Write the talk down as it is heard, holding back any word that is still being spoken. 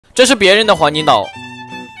这是别人的黄金岛，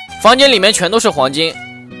房间里面全都是黄金。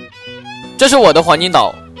这是我的黄金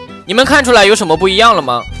岛，你们看出来有什么不一样了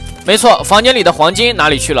吗？没错，房间里的黄金哪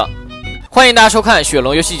里去了？欢迎大家收看雪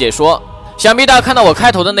龙游戏解说。想必大家看到我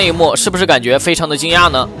开头的那一幕，是不是感觉非常的惊讶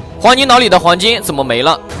呢？黄金岛里的黄金怎么没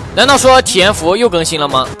了？难道说体验服又更新了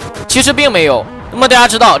吗？其实并没有。那么大家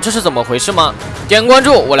知道这是怎么回事吗？点关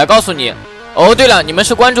注，我来告诉你。哦，对了，你们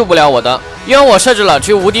是关注不了我的，因为我设置了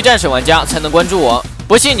只有无敌战士玩家才能关注我。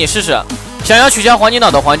不信你试试。想要取消黄金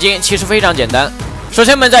岛的黄金，其实非常简单。首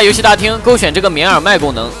先我们在游戏大厅勾选这个免耳麦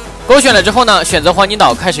功能，勾选了之后呢，选择黄金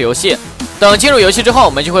岛开始游戏。等进入游戏之后，我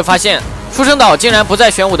们就会发现出生岛竟然不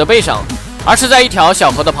在玄武的背上，而是在一条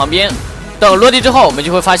小河的旁边。等落地之后，我们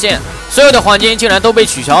就会发现所有的黄金竟然都被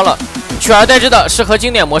取消了，取而代之的是和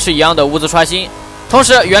经典模式一样的物资刷新。同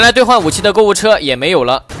时，原来兑换武器的购物车也没有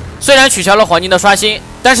了。虽然取消了黄金的刷新，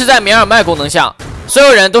但是在免耳麦功能下，所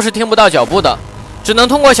有人都是听不到脚步的，只能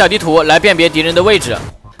通过小地图来辨别敌人的位置。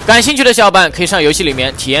感兴趣的小伙伴可以上游戏里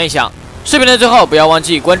面体验一下。视频的最后不要忘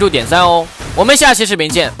记关注点赞哦。我们下期视频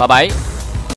见，拜拜。